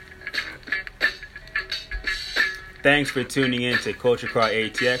Thanks for tuning in to Culture Crawl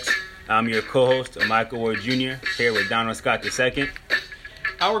ATX. I'm your co-host, Michael Ward Jr., here with Donald Scott II.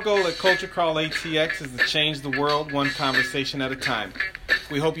 Our goal at Culture Crawl ATX is to change the world one conversation at a time.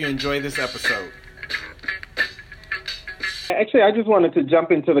 We hope you enjoy this episode. Actually, I just wanted to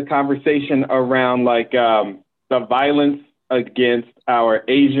jump into the conversation around the violence against our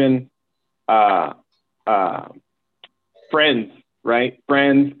Asian friends, right?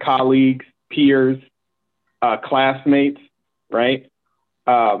 Friends, colleagues, peers, classmates, right?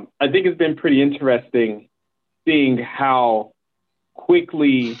 I think it's been pretty interesting seeing how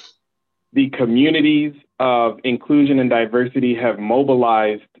quickly the communities of inclusion and diversity have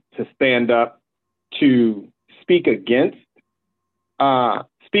mobilized to stand up to speak against and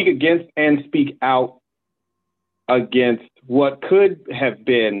speak out against what could have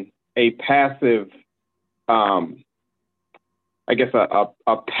been a passive, a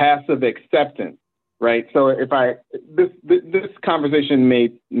passive acceptance, right? So this conversation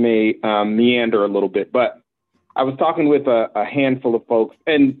may meander a little bit, but I was talking with a handful of folks,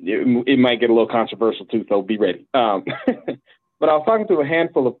 and it might get a little controversial too, so be ready. But I was talking to a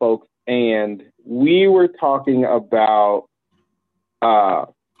handful of folks, and we were talking about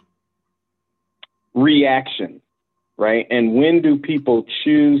reaction, right? And when do people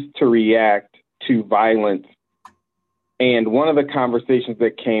choose to react to violence? And one of the conversations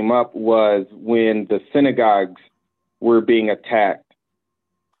that came up was when the synagogues were being attacked.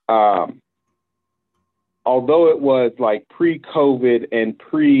 Although it was like pre-COVID and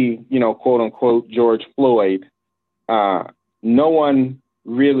quote unquote, George Floyd, no one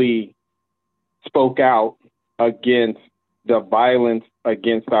really spoke out against the violence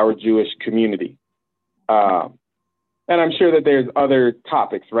against our Jewish community. And I'm sure that there's other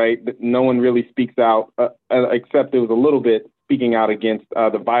topics, right? That no one really speaks out, except there was a little bit speaking out against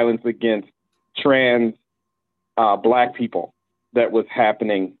the violence against trans Black people that was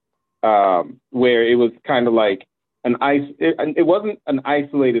happening, where it was kind of like it wasn't an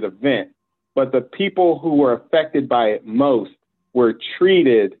isolated event, but the people who were affected by it most were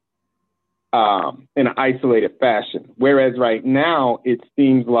treated in an isolated fashion. Whereas right now, it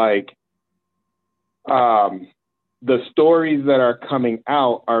seems like the stories that are coming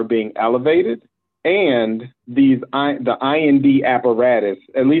out are being elevated, and the IND apparatus,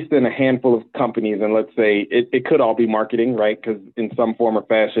 at least in a handful of companies, and let's say it could all be marketing, right? Because in some form or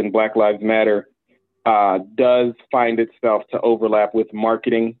fashion, Black Lives Matter does find itself to overlap with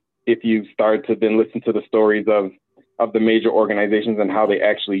marketing if you start to then listen to the stories of the major organizations and how they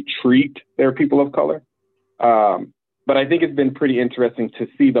actually treat their people of color. But I think it's been pretty interesting to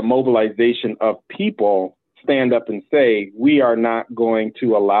see the mobilization of people stand up and say, we are not going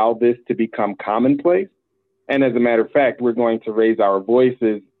to allow this to become commonplace. And as a matter of fact, we're going to raise our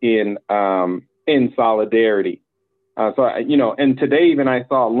voices in solidarity. And today even I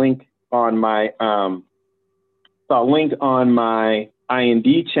saw a link on my IND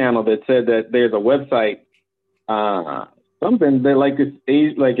channel that said that there's a website, something that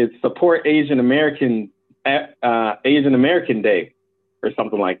it's Support Asian American Day or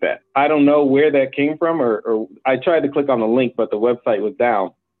something like that. I don't know where that came from, or I tried to click on the link, but the website was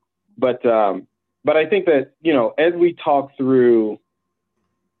down. But I think that, as we talk through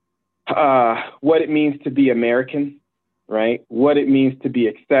what it means to be American, right? What it means to be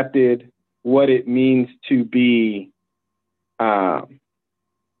accepted, what it means to be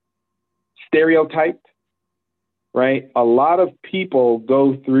stereotyped, right? A lot of people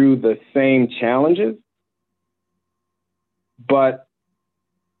go through the same challenges, but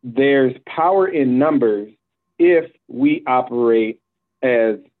there's power in numbers if we operate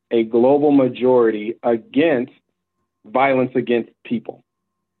as a global majority against violence against people,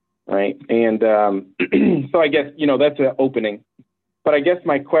 right? And so I guess, that's an opening. But I guess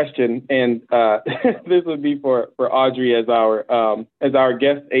my question, and this would be for Audrey as our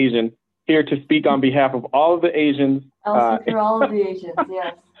guest Asian, here to speak on behalf of all of the Asians. I'll speak for all of the Asians,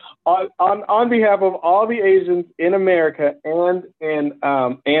 yes. On behalf of all the Asians in America and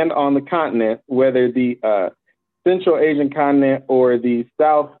on the continent, whether the Central Asian continent or the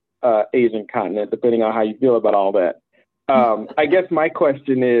South Asian continent, depending on how you feel about all that. I guess my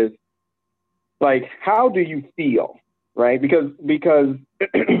question is, how do you feel, right? Because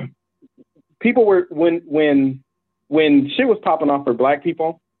people were when shit was popping off for Black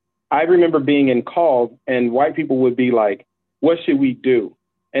people, I remember being in calls and white people would be like, "What should we do?"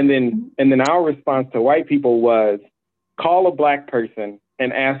 And then our response to white people was, call a Black person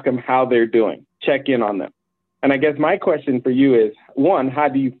and ask them how they're doing. Check in on them. And I guess my question for you is, one, how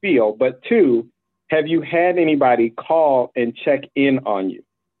do you feel? But two, have you had anybody call and check in on you?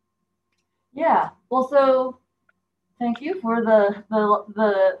 Yeah. Well, so Thank you for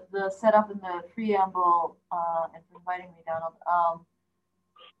the setup and the preamble and for inviting me, Donald.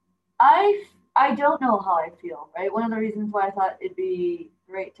 I don't know how I feel, right? One of the reasons why I thought it'd be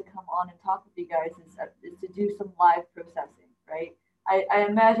great to come on and talk with you guys is to do some live processing, right? I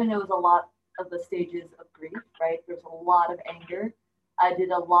imagine it was a lot of the stages of grief, right? There's a lot of anger. I did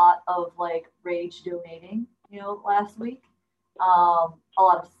a lot of like rage donating, last week. A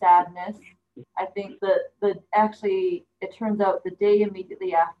lot of sadness. I think that actually it turns out the day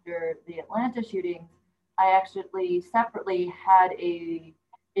immediately after the Atlanta shootings, I actually separately had a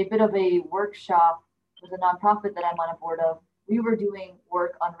bit of a workshop with a nonprofit that I'm on a board of. We were doing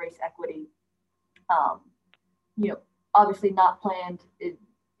work on race equity. Um, you know, Obviously not planned in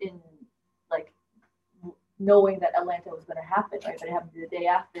like knowing that Atlanta was going to happen, right? But it happened the day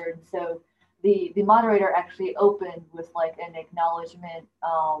after, and so the moderator actually opened with like an acknowledgement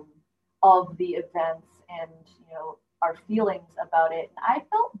of the events and our feelings about it. And I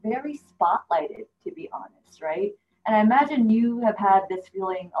felt very spotlighted, to be honest, right? And I imagine you have had this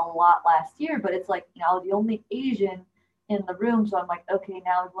feeling a lot last year, but it's like the only Asian in the room, so I'm like, okay,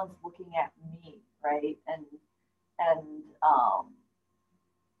 now everyone's looking at me, right? And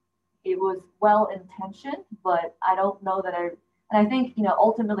it was well intentioned, but I don't know that and I think,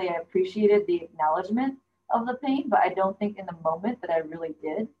 ultimately I appreciated the acknowledgement of the pain, but I don't think in the moment that I really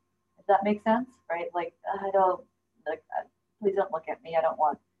did, if that makes sense, right? Like, I don't, like, please don't look at me.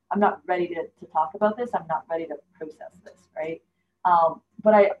 I'm not ready to talk about this. I'm not ready to process this, right?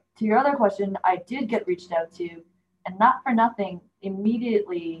 But to your other question, I did get reached out to, and not for nothing,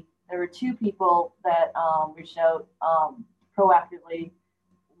 immediately, there were two people that reached out proactively.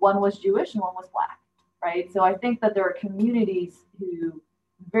 One was Jewish and one was Black, right? So I think that there are communities who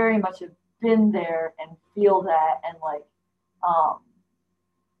very much have been there and feel that and like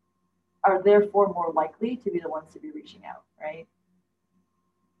are therefore more likely to be the ones to be reaching out, right?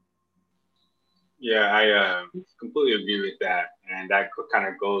 Yeah, I completely agree with that. And that kind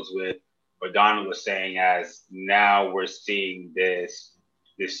of goes with what Donald was saying, as now we're seeing this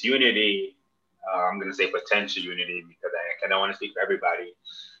unity. I'm going to say potential unity because I don't want to speak for everybody,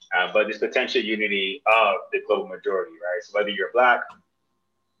 but this potential unity of the global majority, right? So whether you're Black,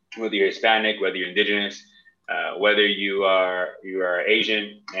 whether you're Hispanic, whether you're Indigenous, whether you are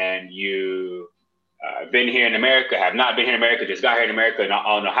Asian and you been here in America, have not been here in America, just got here in America, and I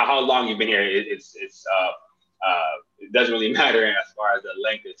don't know how long you've been here. It doesn't really matter as far as the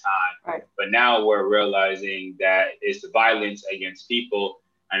length of time. Right. But now we're realizing that it's violence against people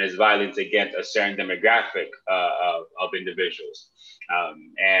and it's violence against a certain demographic of individuals.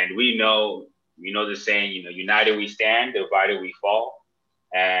 And we know the saying, united we stand, divided we fall.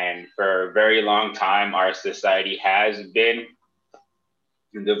 And for a very long time, our society has been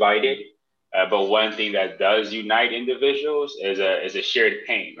divided. But one thing that does unite individuals is a shared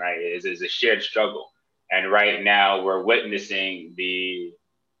pain, right? Is a shared struggle. And right now we're witnessing the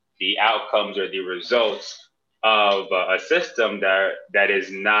outcomes or the results of a system that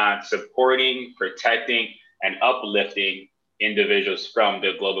is not supporting, protecting, and uplifting individuals from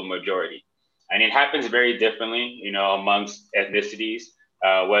the global majority. And it happens very differently, amongst ethnicities,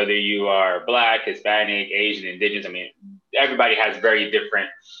 whether you are Black, Hispanic, Asian, Indigenous. I mean, everybody has very different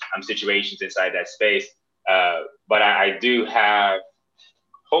situations inside that space. But I do have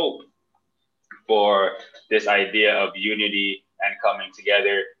hope for this idea of unity and coming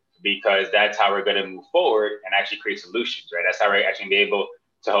together, because that's how we're going to move forward and actually create solutions, right? That's how we're actually be able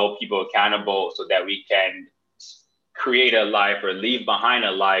to hold people accountable so that we can create a life or leave behind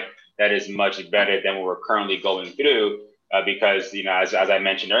a life that is much better than what we're currently going through. Because, as I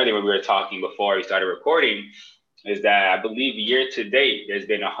mentioned earlier, when we were talking before we started recording, is that I believe year to date, there's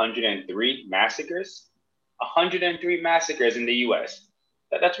been 103 massacres. 103 massacres in the US.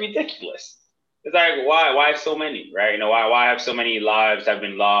 That's ridiculous. It's like, why so many, right? Why have so many lives have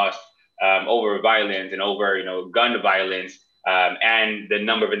been lost over violence and over, gun violence, and the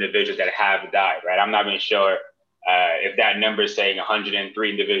number of individuals that have died, right? I'm not even sure if that number is saying 103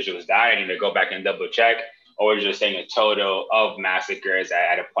 individuals died. I need to go back and double check, or just saying a total of massacres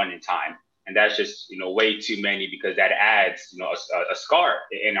at a point in time. And that's just, way too many, because that adds, a scar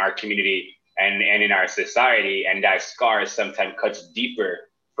in our community and in our society. And that scar sometimes cuts deeper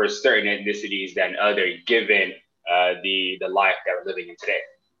for certain ethnicities than other, given the life that we're living in today.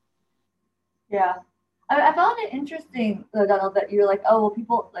 Yeah. I found it interesting, Donald, that you're like, oh, well,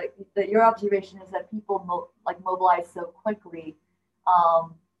 people, like, that your observation is that people mobilize so quickly.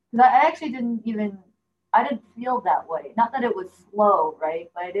 Because I actually I didn't feel that way. Not that it was slow,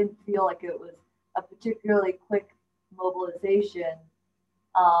 right? But I didn't feel like it was a particularly quick mobilization.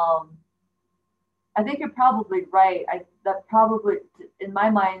 I think you're probably right. That probably, in my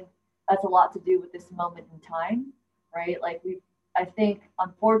mind, that's a lot to do with this moment in time, right? Like I think,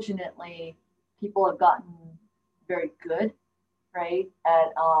 unfortunately, people have gotten very good, right,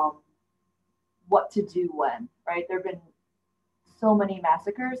 at what to do when, right? There've been so many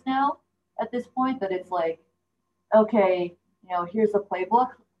massacres now at this point that it's like, okay, here's a playbook.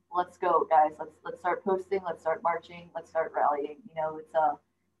 Let's go, guys. Let's start posting. Let's start marching. Let's start rallying. It's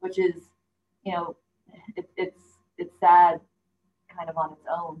which is, it's sad, kind of on its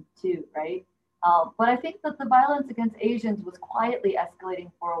own too, right? But I think that the violence against Asians was quietly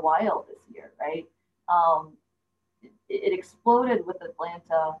escalating for a while this year, right? It exploded with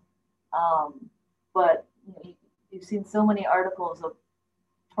Atlanta, but you've seen so many articles of,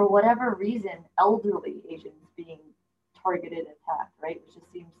 for whatever reason, elderly Asians being targeted and attacked, right? Which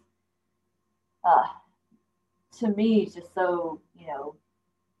just seems, to me, just so,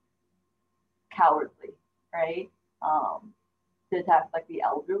 cowardly, right? To attack like the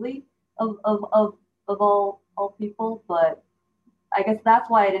elderly of all people. But I guess that's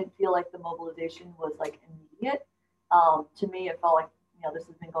why I didn't feel like the mobilization was like immediate. To me, it felt like, this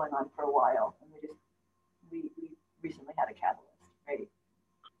has been going on for a while, and we recently had a catalyst, right?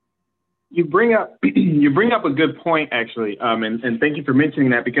 You bring up a good point, actually, and thank you for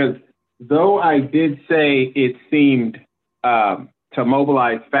mentioning that, because though I did say it seemed to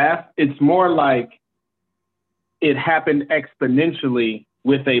mobilize fast, it's more like it happened exponentially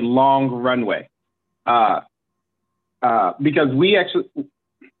with a long runway. Because we actually,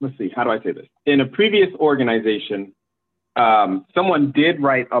 let's see, how do I say this? In a previous organization, someone did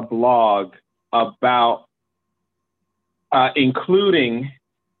write a blog about including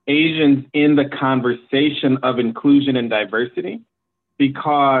Asians in the conversation of inclusion and diversity,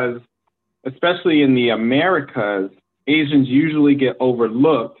 because especially in the Americas, Asians usually get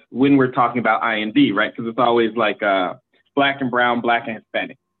overlooked when we're talking about I&D, right? Because it's always like Black and Brown, Black and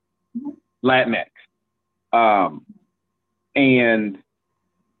Hispanic, Latinx.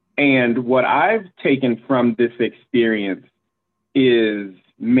 And what I've taken from this experience is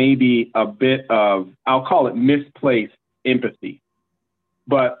maybe a bit of, I'll call it misplaced empathy.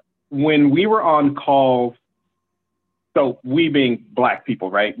 But when we were on calls, so we being Black people,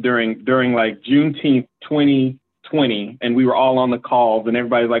 right, during like Juneteenth 2020, and we were all on the calls, and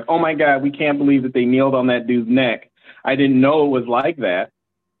everybody's like, oh my God, we can't believe that they kneeled on that dude's neck. I didn't know it was like that.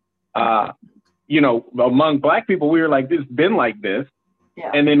 Among Black people, we were like, this has been like this. Yeah.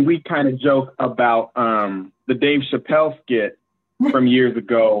 And then we kind of joke about the Dave Chappelle skit from years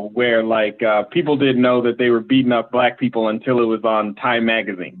ago, where like people didn't know that they were beating up Black people until it was on Time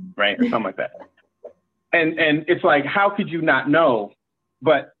magazine, right, or something like that. And it's like, how could you not know?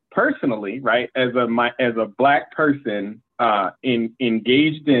 But personally, right, as a Black person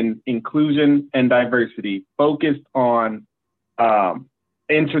engaged in inclusion and diversity, focused on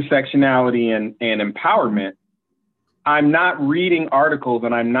intersectionality and empowerment, I'm not reading articles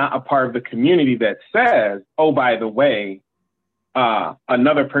and I'm not a part of the community that says, oh, by the way,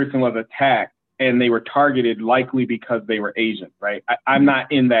 another person was attacked and they were targeted likely because they were Asian, right? I'm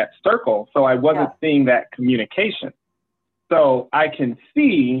not in that circle, so I wasn't seeing that communication. So I can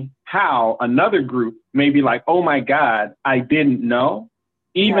see how another group may be like, oh my God, I didn't know,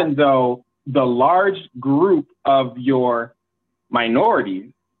 even though the large group of your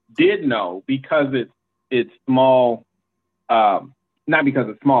minorities did know, because it's small, not because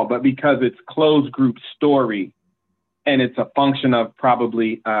it's small, but because it's closed group story, and it's a function of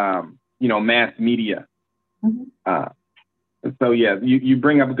probably mass media. So yeah, you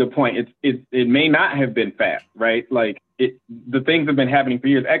bring up a good point. It may not have been fast, right? Like the things have been happening for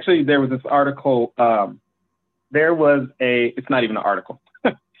years. Actually, there was this article. It's not even an article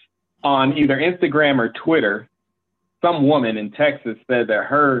on either Instagram or Twitter. Some woman in Texas said that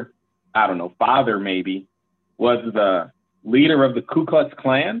her, I don't know, father maybe was the leader of the Ku Klux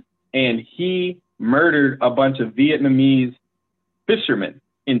Klan, and he murdered a bunch of Vietnamese fishermen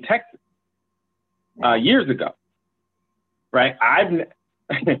in Texas years ago. Right?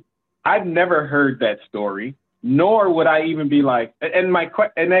 I've never heard that story, nor would I even be like,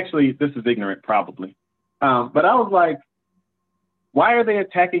 and actually this is ignorant probably, but I was like, why are they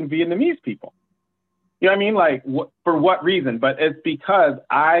attacking Vietnamese people? You know what I mean? Like, for what reason? But it's because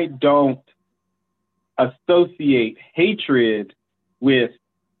I don't associate hatred with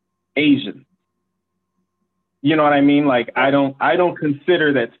Asians. You know what I mean? Like, I don't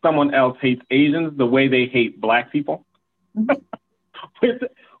consider that someone else hates Asians the way they hate Black people.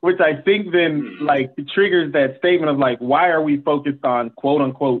 which I think then like triggers that statement of like, why are we focused on quote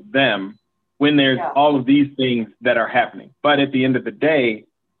unquote them when there's all of these things that are happening? But at the end of the day,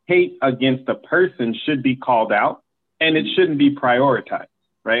 hate against a person should be called out and it shouldn't be prioritized,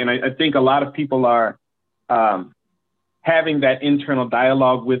 right? And I think a lot of people are having that internal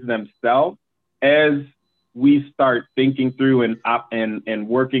dialogue with themselves as we start thinking through and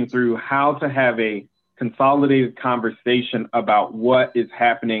working through how to have a consolidated conversation about what is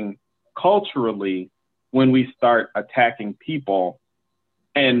happening culturally when we start attacking people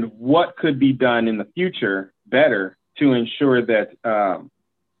and what could be done in the future better to ensure that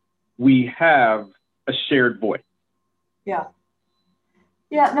we have a shared voice. Yeah.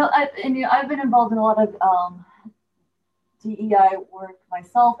 Yeah, no, I've been involved in a lot of DEI work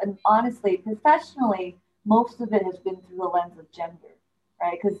myself, and honestly, professionally, most of it has been through the lens of gender,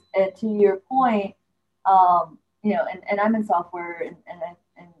 right? Because to your point, and I'm in software,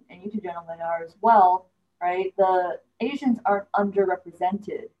 and you two gentlemen are as well, right? The Asians aren't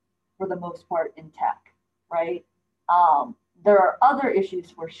underrepresented for the most part in tech, right? There are other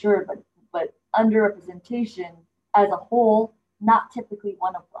issues for sure, but underrepresentation as a whole, not typically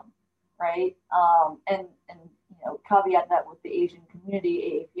one of them, right? And caveat that with the Asian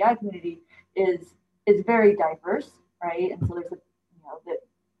community, AAPI community is very diverse, right? And so there's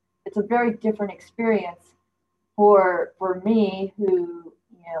it's a very different experience for me who,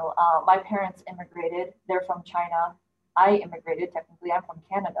 my parents immigrated, they're from China, I immigrated, technically I'm from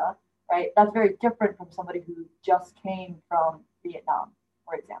Canada, right? That's very different from somebody who just came from Vietnam,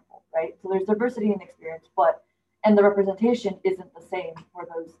 for example, right? So there's diversity in experience, and the representation isn't the same for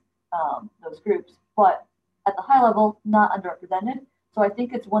those groups, but at the high level, not underrepresented. So I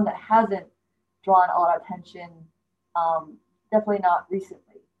think it's one that hasn't drawn a lot of attention, definitely not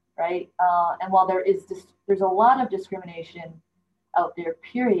recently, right? And while there's a lot of discrimination out there,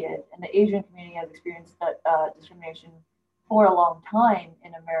 period, and the Asian community has experienced that discrimination for a long time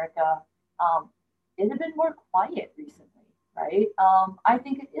in America, it has been more quiet recently, right? I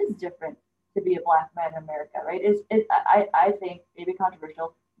think it is different to be a Black man in America, right? I think, maybe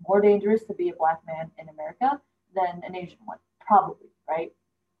controversial, more dangerous to be a Black man in America than an Asian one, probably, right?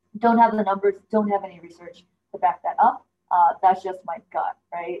 Don't have the numbers, don't have any research to back that up. That's just my gut,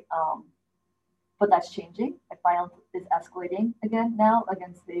 right? But that's changing. Violence is escalating again now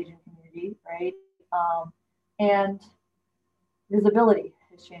against the Asian community, right? And visibility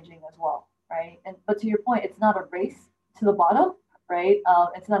is changing as well, right? But to your point, it's not a race to the bottom, right?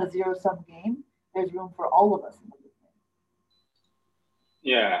 It's not a zero-sum game. There's room for all of us in the movement.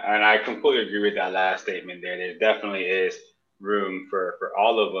 Yeah, and I completely agree with that last statement there. There definitely is room for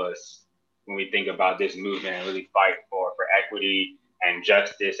all of us when we think about this movement and really fight for equity and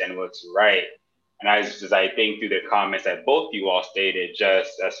justice and what's right. And as I think through the comments that both you all stated,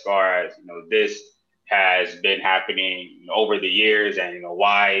 just as far as this has been happening over the years, and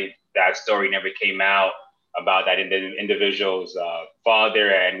why that story never came out about that individual's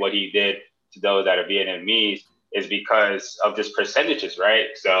father and what he did to those that are Vietnamese is because of just percentages, right?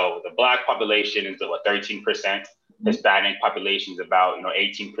 So the Black population is 13%. Hispanic population is about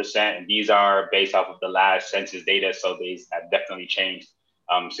 18%, and these are based off of the last census data, so these have definitely changed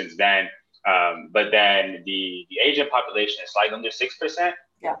since then. But then the Asian population is slightly under 6%.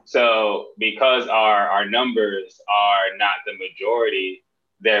 Yeah. So because our numbers are not the majority,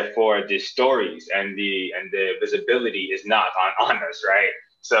 therefore the stories and the visibility is not on us, right?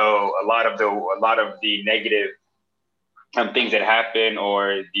 So a lot of the negative things that happen,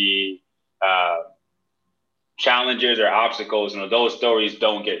 or the challenges or obstacles, those stories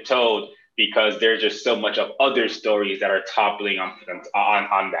don't get told because there's just so much of other stories that are toppling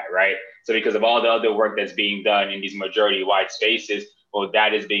on that, right? So because of all the other work that's being done in these majority white spaces, well,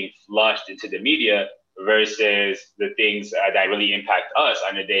 that is being flushed into the media versus the things that really impact us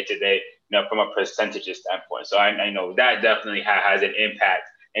on a day-to-day, from a percentages standpoint. So I know that definitely has an impact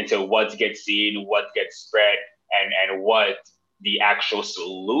into what gets seen, what gets spread, and what the actual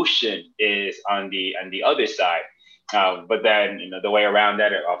solution is on the other side. But then, the way around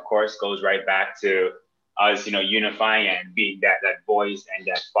that, of course, goes right back to us, unifying and being that voice and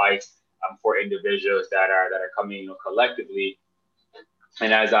that fight for individuals that are coming, collectively.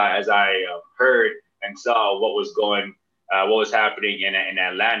 And as I heard and saw what was happening in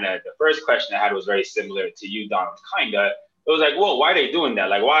Atlanta, the first question I had was very similar to you, Donald. Kinda. It was like, whoa, why are they doing that?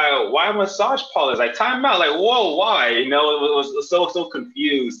 Like, why massage parlors? Like, time out. Like, whoa, why? It was so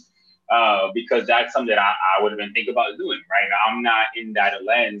confused because that's something that I would have been thinking about doing, right? I'm not in that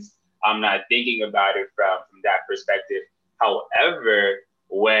lens. I'm not thinking about it from that perspective. However,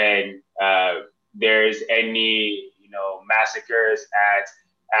 when there's any, massacres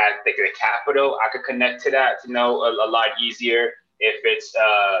at the Capitol, I could connect to that, a lot easier. If it's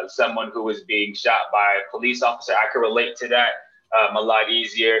someone who is being shot by a police officer, I could relate to that. a lot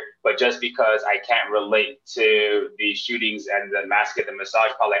easier. But just because I can't relate to the shootings and the massacre, the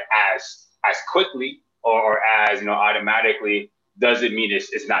massage parlor as quickly or as automatically, doesn't mean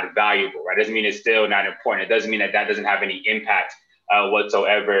it's not valuable, right? Doesn't mean it's still not important. It doesn't mean that doesn't have any impact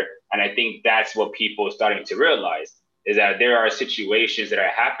whatsoever. And I think that's what people are starting to realize, is that there are situations that are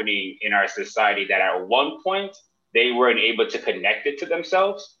happening in our society that at one point they weren't able to connect it to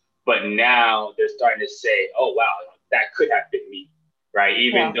themselves, but now they're starting to say, oh, wow, that could have been me, right?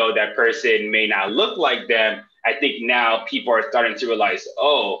 Even though that person may not look like them, I think now people are starting to realize,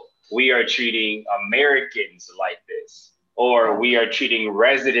 oh, we are treating Americans like this, or we are treating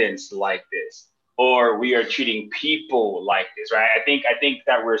residents like this, or we are treating people like this, right? I think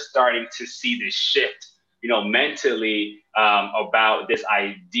that we're starting to see this shift, mentally, about this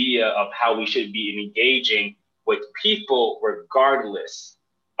idea of how we should be engaging with people regardless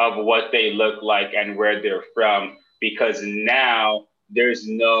of what they look like and where they're from, because now there's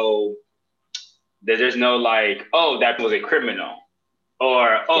no like, oh, that was a criminal,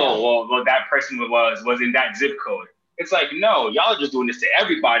 or well that person was in that zip code. It's like, no, y'all are just doing this to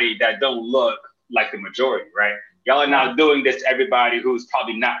everybody that don't look like the majority, right? Y'all are now doing this to everybody who's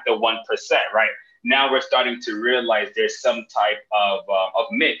probably not the 1%, right? Now we're starting to realize there's some type of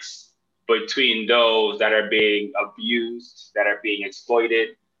mix between those that are being abused, that are being exploited,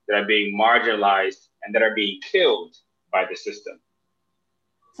 that are being marginalized, and that are being killed by the system.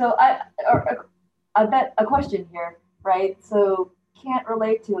 So I bet a question here, right? So can't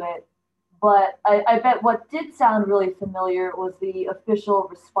relate to it, but I bet what did sound really familiar was the official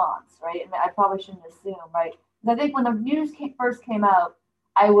response, right? And I probably shouldn't assume, right? Because I think when the news first came out,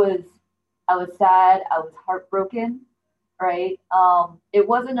 I was sad, I was heartbroken, right? It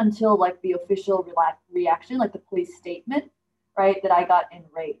wasn't until like the official reaction, like the police statement, right, that I got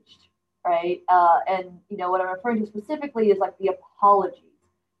enraged, right? And what I'm referring to specifically is like the apologies,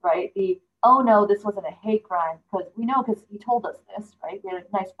 right? Oh no, this wasn't a hate crime, because he told us this, right? We had a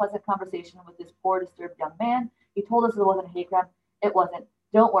nice, pleasant conversation with this poor, disturbed young man. He told us it wasn't a hate crime. It wasn't.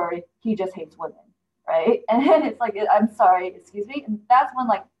 Don't worry, he just hates women, right? And it's like, I'm sorry, excuse me. And that's when,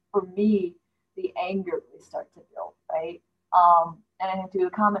 like, for me, the anger really starts to build, right? And I think to a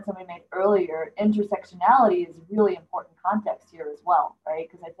comment somebody made earlier, intersectionality is really important context here as well, right?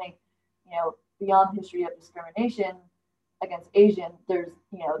 Because I think, beyond the history of discrimination against Asian, there's,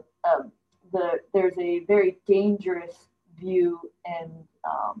 there's a very dangerous view and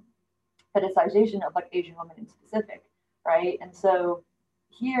fetishization of like Asian women in specific, right? And so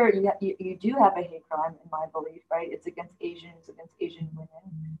here you do have a hate crime, in my belief, right? It's against Asians, against Asian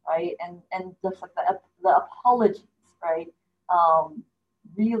women, right? And just like the apologies, right?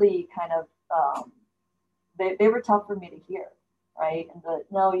 Really kind of they were tough for me to hear, right? And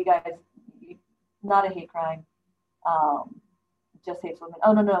no, you guys, not a hate crime, just hates women.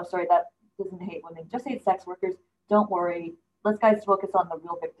 Oh no, sorry, that doesn't hate women, just hates sex workers. Don't worry, let's guys focus on the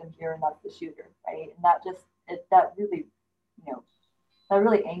real victim here, and that's the shooter, right? And that really, that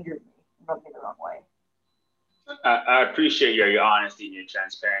really angered me and rubbed me the wrong way. I appreciate your honesty and your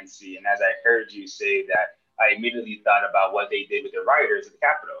transparency. And as I heard you say that, I immediately thought about what they did with the rioters at the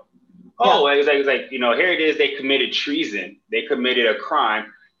Capitol. Oh, yeah. It was like, here it is. They committed treason. They committed a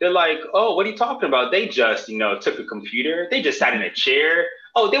crime. They're like, oh, what are you talking about? They just, took a computer. They just sat in a chair.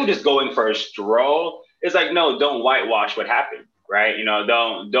 Oh, they were just going for a stroll. It's like, no, don't whitewash what happened, right?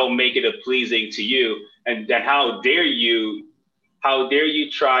 Don't make it pleasing to you. And then how dare you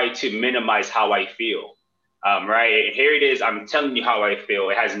try to minimize how I feel? Right? Here it is. I'm telling you how I feel.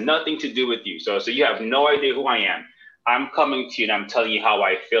 It has nothing to do with you. So you have no idea who I am. I'm coming to you and I'm telling you how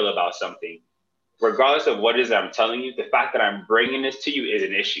I feel about something. Regardless of what it is that I'm telling you, the fact that I'm bringing this to you is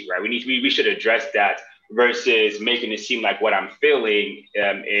an issue, right? We should address that versus making it seem like what I'm feeling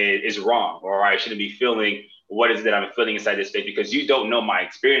is wrong, or I shouldn't be feeling what is it that I'm feeling inside this space, because you don't know my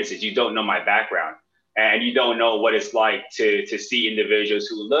experiences. You don't know my background. And you don't know what it's like to see individuals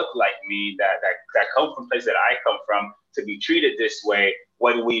who look like me, that come from places that I come from, to be treated this way,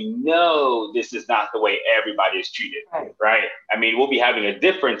 when we know this is not the way everybody is treated, right? I mean, we'll be having a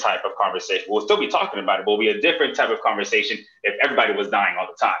different type of conversation. We'll still be talking about it, but it'll be a different type of conversation if everybody was dying all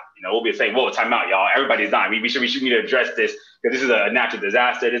the time. We'll be saying, whoa, time out, y'all. Everybody's dying. We should need to address this, because this is a natural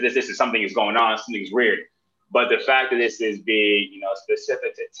disaster. This is something is going on. Something's weird. But the fact that this is being,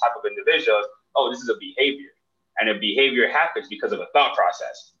 specific to type of individuals, oh, this is a behavior. And a behavior happens because of a thought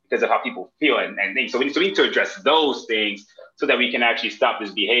process, because of how people feel and think. So we need to address those things so that we can actually stop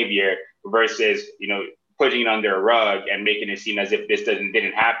this behavior versus, putting it under a rug and making it seem as if this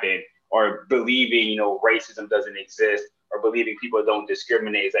didn't happen, or believing, racism doesn't exist, or believing people don't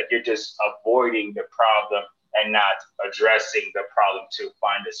discriminate. It's like you're just avoiding the problem and not addressing the problem to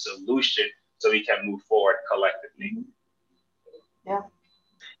find a solution so we can move forward collectively. Yeah.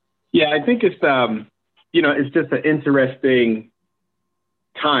 Yeah, I think it's it's just an interesting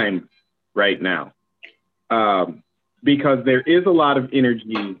time right now, because there is a lot of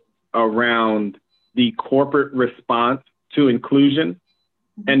energy around the corporate response to inclusion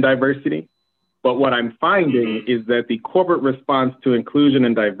and diversity. But what I'm finding is that the corporate response to inclusion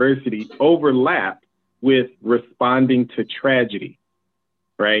and diversity overlap with responding to tragedy,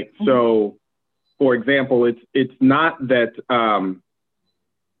 right? Mm-hmm. So, for example, it's not that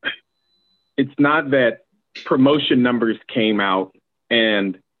promotion numbers came out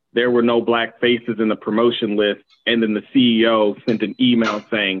and there were no Black faces in the promotion list, and then the CEO sent an email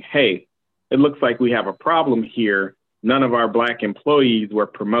saying, "Hey, it looks like we have a problem here. None of our Black employees were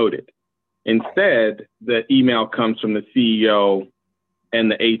promoted." Instead, the email comes from the CEO and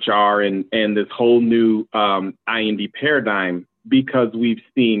the HR and this whole new I&D paradigm, because we've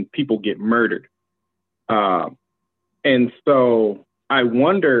seen people get murdered. And so I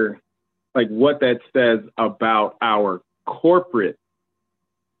wonder, like, what that says about our corporate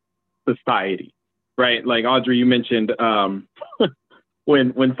society, right? Like, Audrey, you mentioned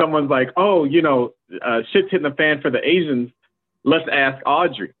when someone's like, "Oh, shit's hitting the fan for the Asians, let's ask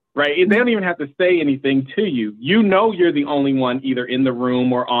Audrey," right? They don't even have to say anything to you. You know you're the only one either in the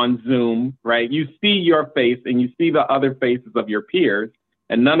room or on Zoom, right? You see your face and you see the other faces of your peers,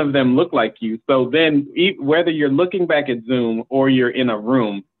 and none of them look like you. So then whether you're looking back at Zoom or you're in a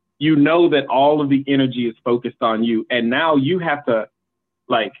room, you know that all of the energy is focused on you. And now you have to,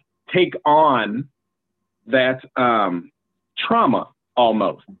 like, take on that trauma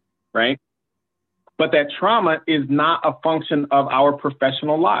almost, right? But that trauma is not a function of our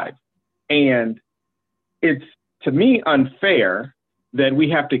professional lives. And it's, to me, unfair that we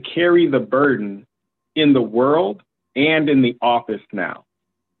have to carry the burden in the world and in the office now.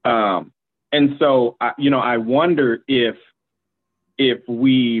 And so, I wonder if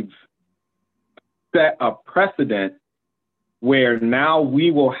we've set a precedent where now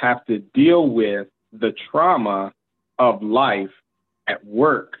we will have to deal with the trauma of life at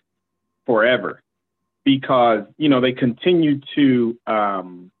work forever, because they continue to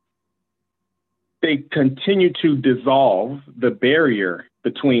dissolve the barrier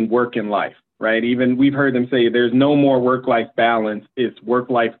between work and life, right? Even we've heard them say there's no more work-life balance, it's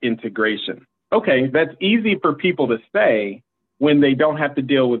work-life integration. Okay, that's easy for people to say when they don't have to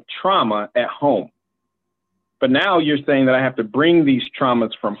deal with trauma at home. But now you're saying that I have to bring these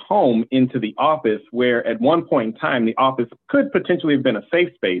traumas from home into the office, where at one point in time, the office could potentially have been a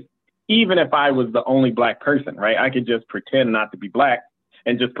safe space, even if I was the only Black person, right? I could just pretend not to be Black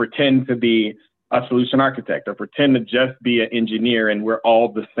and just pretend to be a solution architect or pretend to just be an engineer, and we're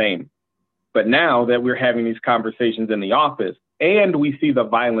all the same. But now that we're having these conversations in the office and we see the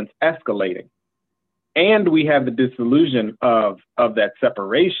violence escalating and we have the disillusion of that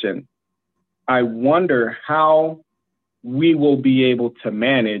separation, I wonder how we will be able to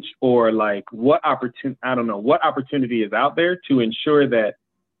manage, or like what opportunity is out there to ensure that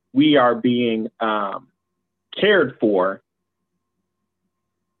we are being cared for,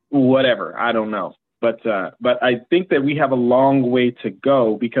 whatever, I don't know. But I think that we have a long way to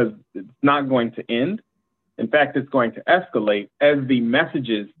go, because it's not going to end. In fact, it's going to escalate as the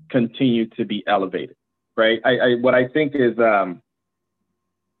messages continue to be elevated, right? What I think is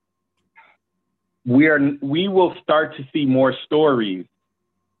we will start to see more stories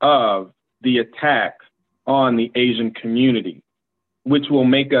of the attacks on the Asian community, which will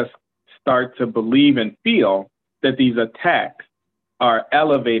make us start to believe and feel that these attacks are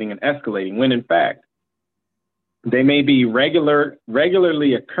elevating and escalating, when in fact, they may be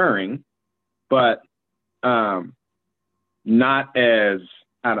regularly occurring, but not as,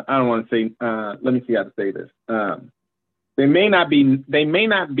 I don't want to say, let me see how to say this. They may not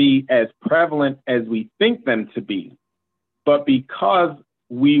be as prevalent as we think them to be, but because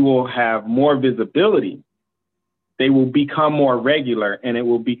we will have more visibility, they will become more regular, and it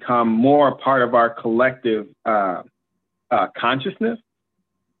will become more a part of our collective consciousness.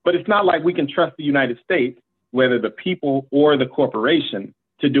 But it's not like we can trust the United States, whether the people or the corporation,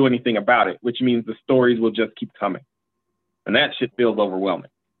 to do anything about it, which means the stories will just keep coming. And that shit feels overwhelming.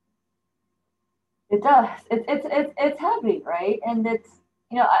 It does. It's heavy, right? And it's,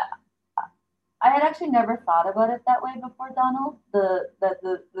 I had actually never thought about it that way before, Donald.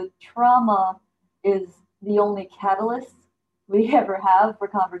 The trauma is the only catalyst we ever have for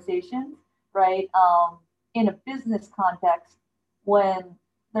conversations, right? In a business context, when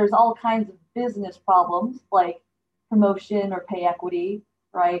there's all kinds of business problems like promotion or pay equity,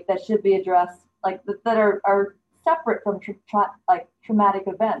 right, that should be addressed that are separate from traumatic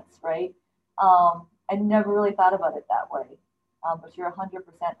events, right? I never really thought about it that way, but you're 100%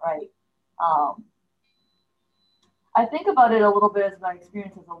 right. I think about it a little bit as my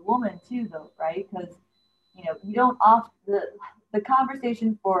experience as a woman too, though, right? Because you don't the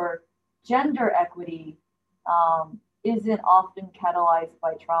conversation for gender equity isn't often catalyzed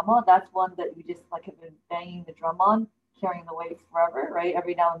by trauma. That's one that we just have been banging the drum on, carrying the weight forever, right?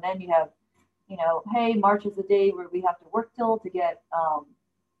 Every now and then you have, hey, March is the day where we have to work till to get,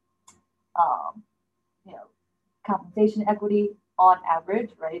 compensation equity on average,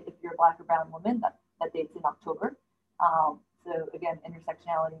 right? If you're a Black or brown woman, that date's in October. So again,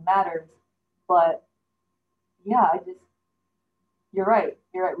 intersectionality matters, but yeah, you're right.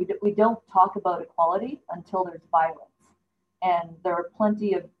 We don't talk about equality until there's violence. And there are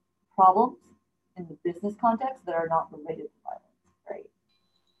plenty of problems in the business context that are not related to violence, right?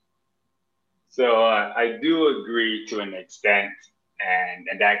 So I do agree to an extent, and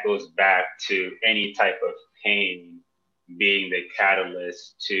that goes back to any type of pain being the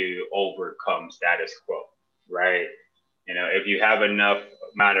catalyst to overcome status quo, right? If you have enough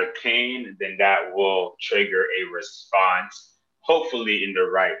amount of pain, then that will trigger a response, hopefully in the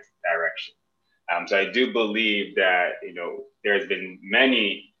right direction. So I do believe that, there's been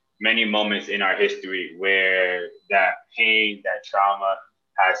many, many moments in our history where that pain, that trauma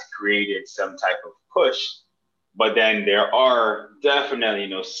has created some type of push. But then there are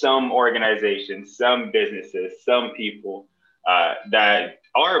definitely, some organizations, some businesses, some people that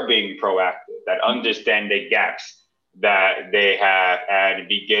are being proactive, that understand the gaps that they have and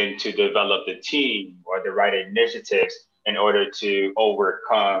begin to develop the team or the right initiatives in order to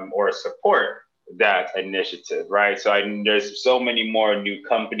overcome or support that initiative, right? So there's so many more new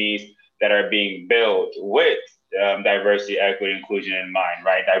companies that are being built with diversity, equity, inclusion in mind,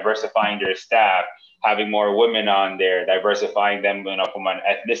 right? Diversifying their staff, having more women on there, diversifying them from an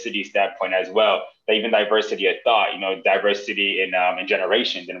ethnicity standpoint as well, even diversity of thought, diversity in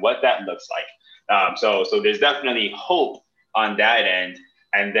generations and what that looks like. So there's definitely hope on that end.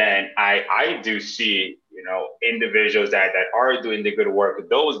 And then I do see, individuals that are doing the good work,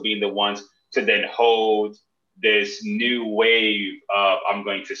 those being the ones to then hold this new wave of, I'm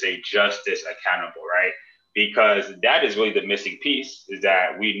going to say, justice accountable, right? Because that is really the missing piece, is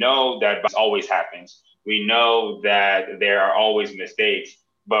that we know that always happens. We know that there are always mistakes,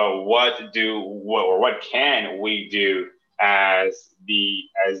 but what can we do as the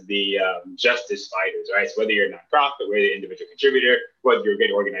justice fighters, right? So whether you're a nonprofit, whether you're an individual contributor, whether you're a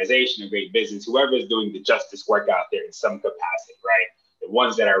great organization, a great business, whoever is doing the justice work out there in some capacity, right? The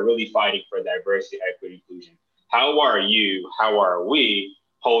ones that are really fighting for diversity, equity, inclusion. How are we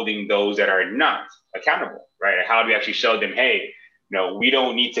holding those that are not accountable, right? How do we actually show them, hey, we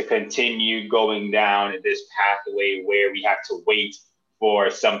don't need to continue going down this pathway where we have to wait for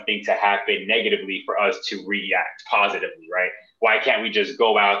something to happen negatively for us to react positively, right? Why can't we just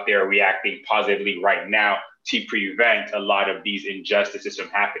go out there reacting positively right now to prevent a lot of these injustices from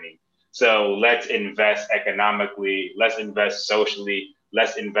happening? So let's invest economically, let's invest socially,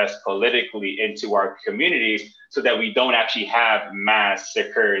 let's invest politically into our communities so that we don't actually have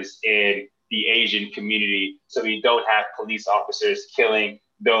massacres in the Asian community, so we don't have police officers killing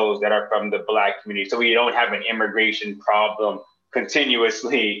those that are from the Black community, so we don't have an immigration problem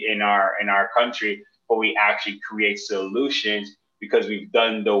continuously in our country, but we actually create solutions because we've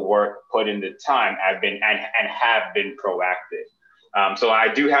done the work, put in the time, have been proactive. So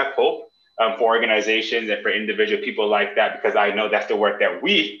I do have hope for organizations and for individual people like that, because I know that's the work that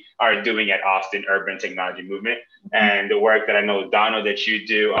we are doing at Austin Urban Technology Movement, and the work that I know, Donna, that you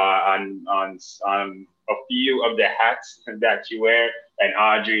do on a few of the hats that you wear, and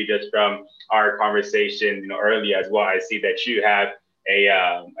Audrey, just from our conversation earlier as well, I see that you have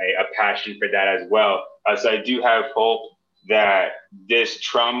a passion for that as well. So I do have hope that this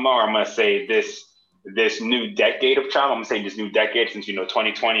trauma, or I'm going to say this new decade of trauma, I'm going to say this new decade, since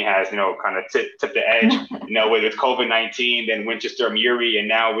 2020 has kind of tipped the edge, with COVID-19, then Winter Storm Uri, and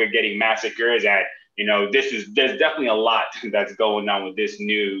now we're getting massacres. And there's definitely a lot that's going on with this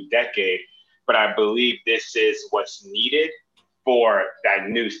new decade, but I believe this is what's needed for that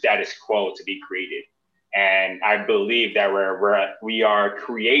new status quo to be created. And I believe that we are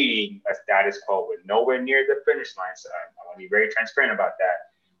creating a status quo with nowhere near the finish line. So I want to be very transparent about that.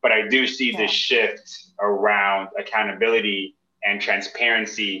 But I do see the shift around accountability and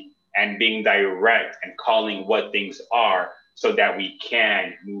transparency and being direct and calling what things are, so that we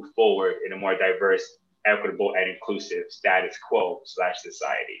can move forward in a more diverse, equitable, and inclusive status quo /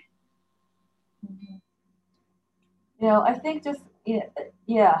 society. I think just,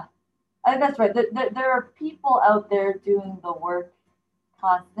 yeah, I think that's right. There are people out there doing the work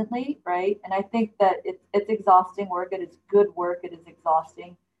constantly, right? And I think that it's exhausting work. It is good work. It is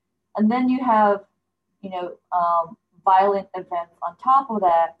exhausting. And then you have, violent events on top of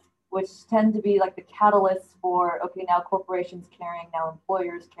that, which tend to be like the catalysts for, okay, now corporations caring, now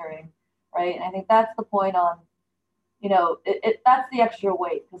employers caring, right? And I think that's the point on, that's the extra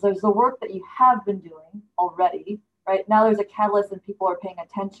weight, because there's the work that you have been doing already, right? Now there's a catalyst and people are paying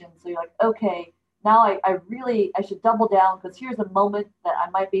attention. So you're like, okay, now I should double down, because here's a moment that I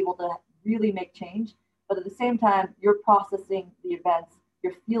might be able to really make change. But at the same time, you're processing the events,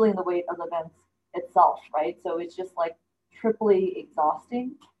 you're feeling the weight of the events itself, right? So it's just like triply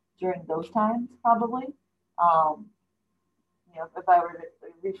exhausting during those times, probably. Um, if I were to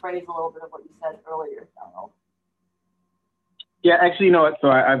rephrase a little bit of what you said earlier, Donald. Yeah, actually, you know what? So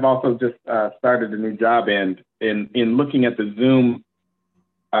I've also just started a new job, and in looking at the Zoom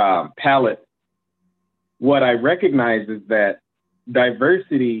palette, what I recognize is that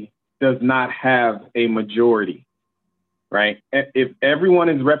diversity does not have a majority, right? If everyone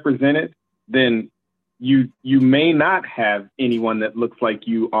is represented, then you may not have anyone that looks like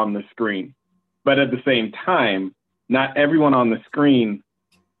you on the screen. But at the same time, not everyone on the screen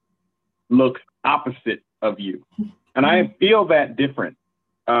looks opposite of you. And I feel that different.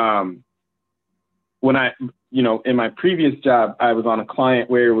 When in my previous job, I was on a client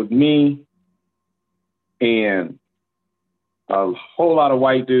where it was me and a whole lot of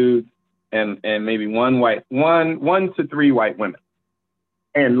white dudes and maybe one to three white women.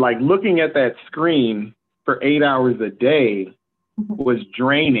 And like looking at that screen for 8 hours a day was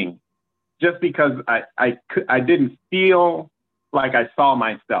draining, just because I didn't feel like I saw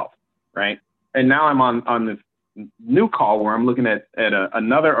myself, right? And now I'm on this new call where I'm looking at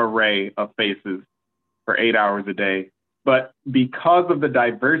another array of faces for 8 hours a day. But because of the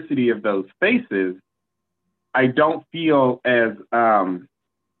diversity of those faces, I don't feel as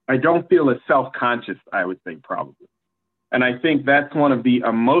self-conscious, I would say, probably. And I think that's one of the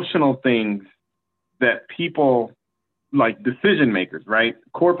emotional things that people, like decision makers, right?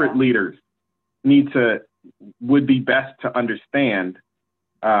 Corporate leaders would be best to understand.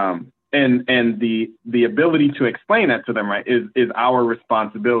 And the ability to explain that to them, right, is our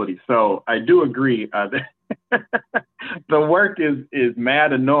responsibility. So I do agree that the work is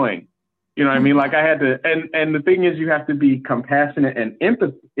mad annoying. You know what I mean? Like I had to, and the thing is, you have to be compassionate and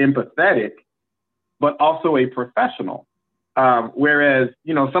empathetic, but also a professional. Whereas,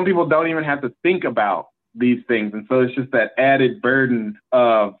 some people don't even have to think about these things. And so it's just that added burden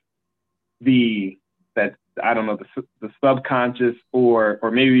of the subconscious or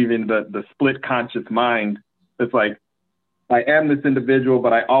maybe even the split conscious mind. That's like, I am this individual,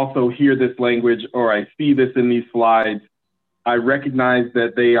 but I also hear this language, or I see this in these slides. I recognize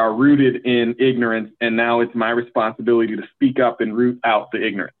that they are rooted in ignorance, and now it's my responsibility to speak up and root out the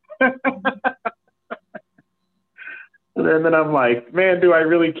ignorance. And then I'm like, man, do I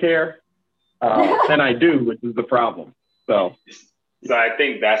really care? And I do, which is the problem. So I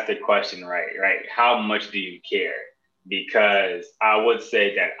think that's the question, right? How much do you care? Because I would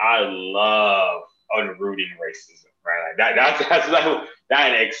say that I love unrooting racism, right?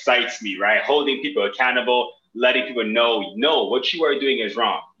 That excites me, right? Holding people accountable, letting people know, no, what you are doing is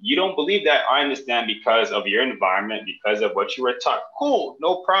wrong. You don't believe that? I understand, because of your environment, because of what you were taught. Cool,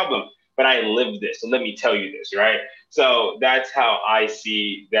 no problem. But I live this, so let me tell you this, right? So that's how I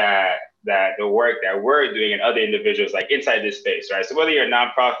see that the work that we're doing and other individuals like inside this space, right? So whether you're a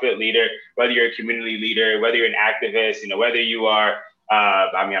nonprofit leader, whether you're a community leader, whether you're an activist, whether you are,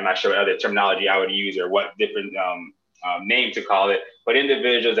 I'm not sure what other terminology I would use or what different name to call it, but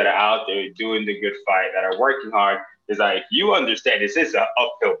individuals that are out there doing the good fight, that are working hard, is like, you understand this is an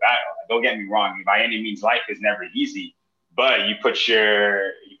uphill battle. Don't get me wrong. By any means, life is never easy. But you put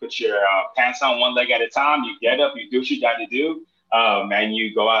your pants on one leg at a time. You get up, you do what you got to do, and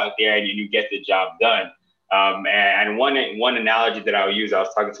you go out there and you get the job done. And one analogy that I'll use, I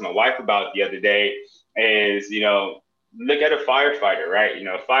was talking to my wife about the other day, is look at a firefighter, right?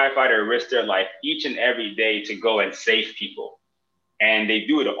 A firefighter risks their life each and every day to go and save people, and they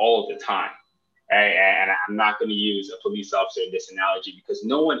do it all the time. Right? And I'm not going to use a police officer in this analogy, because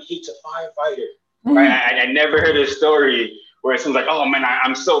no one hates a firefighter. Right? I never heard a story where someone's like, oh man,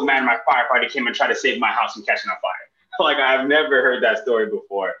 I'm so mad my firefighter came and tried to save my house from catching on fire. Like, I've never heard that story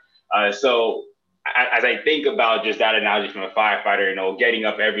before. So as I think about just that analogy from a firefighter, getting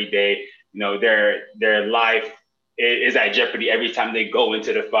up every day, their life is at jeopardy every time they go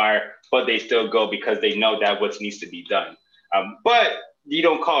into the fire, but they still go because they know that what needs to be done. But you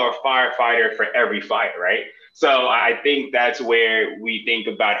don't call a firefighter for every fire, right? So I think that's where we think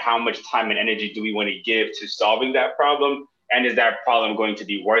about how much time and energy do we want to give to solving that problem, and is that problem going to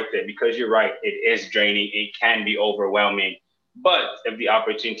be worth it? Because you're right, it is draining, it can be overwhelming. But if the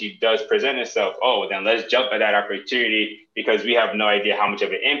opportunity does present itself, oh, then let's jump at that opportunity, because we have no idea how much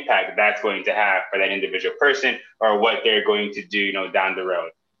of an impact that's going to have for that individual person or what they're going to do, down the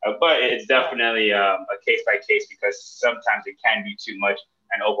road. But it's definitely a case by case, because sometimes it can be too much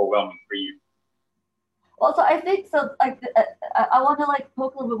and overwhelming for you. Well, so I think so. Like, I want to like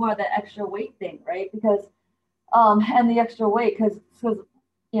poke a little bit more of that extra weight thing, right? Because, and the extra weight, because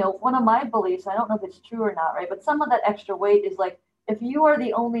one of my beliefs, I don't know if it's true or not, right? But some of that extra weight is like, if you are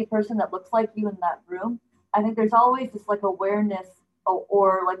the only person that looks like you in that room, I think there's always this like awareness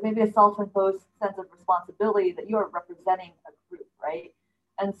or like maybe a self-imposed sense of responsibility that you are representing a group, right?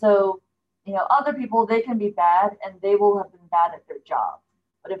 And so, other people, they can be bad and they will have been bad at their job.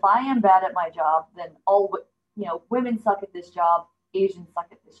 But if I am bad at my job, then women suck at this job, Asians suck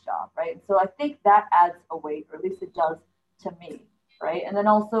at this job, right? And so I think that adds a weight, or at least it does to me, right? And then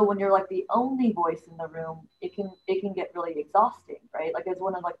also when you're like the only voice in the room, it can get really exhausting, right? Like as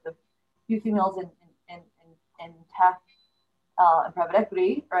one of like the few females in tech and private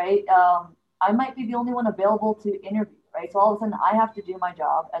equity, right? I might be the only one available to interview, right? So all of a sudden I have to do my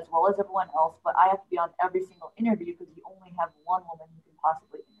job as well as everyone else, but I have to be on every single interview because you only have one woman who can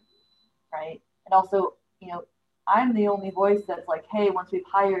possibly interview, right? And also, I'm the only voice that's like, hey, once we've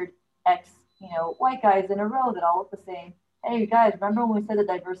hired X, white guys in a row that all look the same, hey, you guys, remember when we said that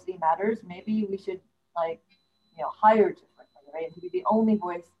diversity matters? Maybe we should hire differently, right? And to be the only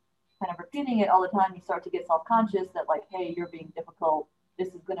voice kind of repeating it all the time, you start to get self-conscious that like, hey, you're being difficult. This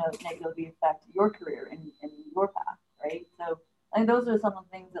is going to negatively affect your career and your path, right? So I think those are some of the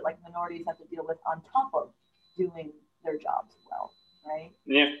things that like minorities have to deal with on top of doing their jobs well, right?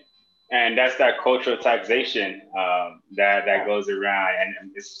 Yeah. And that's that cultural taxation that goes around.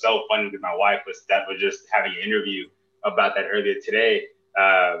 And it's so funny because my wife was just having an interview about that earlier today.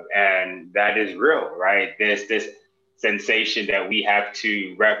 And that is real, right? This sensation that we have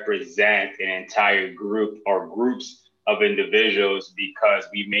to represent an entire group or groups of individuals because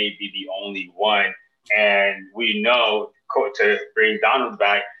we may be the only one. And we know, to bring Donald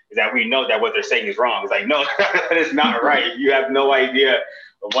back, is that we know that what they're saying is wrong. It's like, no, that is not right. You have no idea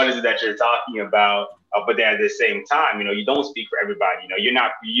what is it that you're talking about. But then at the same time, you don't speak for everybody.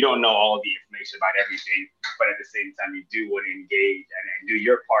 You don't know all the information about everything, but at the same time, you do want to engage and do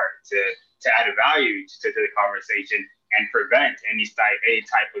your part to add a value to the conversation and prevent any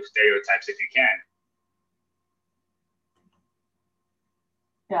type of stereotypes if you can.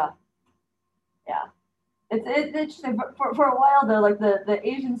 Yeah. It's interesting. For a while though, like the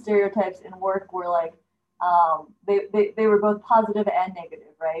Asian stereotypes in work were like, they were both positive and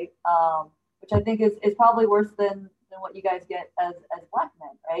negative, right? Which I think is probably worse than what you guys get as Black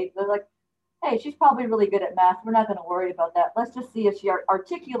men, right? They're like, hey, she's probably really good at math. We're not going to worry about that. Let's just see if she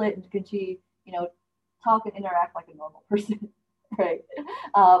articulate and can she, talk and interact like a normal person, right?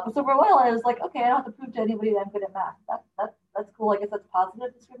 So for a while I was like, okay, I don't have to prove to anybody that I'm good at math. That's cool. I guess that's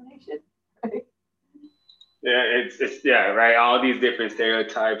positive discrimination, right? Yeah, it's right. All these different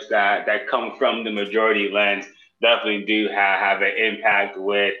stereotypes that come from the majority lens definitely do have an impact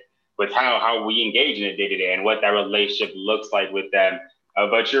with how we engage in the day-to-day and what that relationship looks like with them.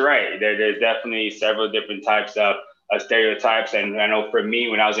 But you're right. There's definitely several different types of stereotypes. And I know for me,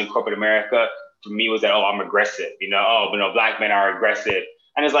 when I was in corporate America, for me was that, oh, I'm aggressive. Black men are aggressive.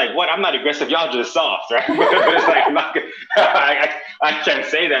 And it's like, what? I'm not aggressive. Y'all just soft, right? But it's like, I can't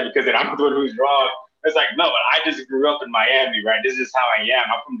say that because then I'm the one who's wrong. It's like, no, I just grew up in Miami, right? This is how I am.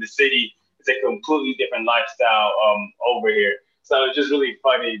 I'm from the city. It's a completely different lifestyle over here. So it's just really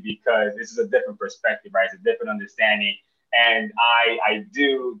funny because this is a different perspective, right? It's a different understanding. And I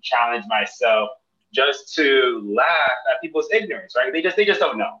do challenge myself just to laugh at people's ignorance, right? They just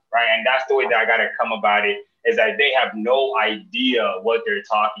don't know, right? And that's the way that I got to come about it, is that they have no idea what they're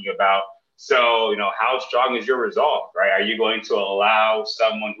talking about. So, how strong is your resolve, right? Are you going to allow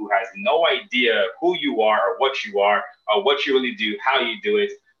someone who has no idea who you are or what you really do, how you do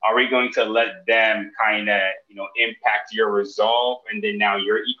it? Are we going to let them kind of, impact your resolve and then now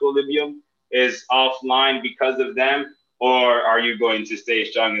your equilibrium is offline because of them? Or are you going to stay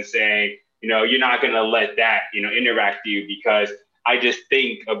strong and say, you're not going to let that, interact you? Because I just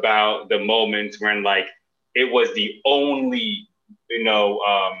think about the moments when like it was the only,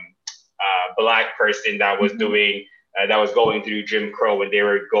 Black person that was doing that was going through Jim Crow when they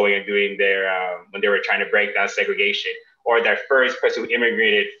were going and doing their when they were trying to break down segregation, or that first person who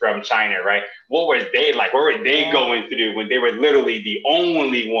immigrated from China, right? What was they like? What were they going through when they were literally the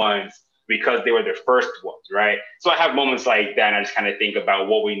only ones, because they were the first ones, right? So I have moments like that, and I just kind of think about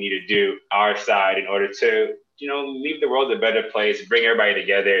what we need to do our side in order to, leave the world a better place, bring everybody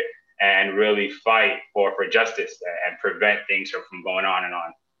together, and really fight for justice and prevent things from going on and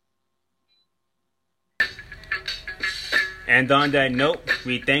on. And on that note,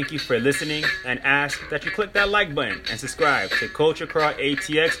 we thank you for listening and ask that you click that like button and subscribe to Culture Crawl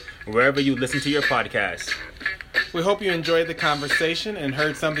ATX wherever you listen to your podcasts. We hope you enjoyed the conversation and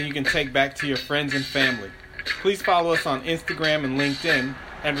heard something you can take back to your friends and family. Please follow us on Instagram and LinkedIn.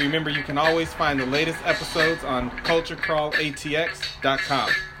 And remember, you can always find the latest episodes on culturecrawlatx.com.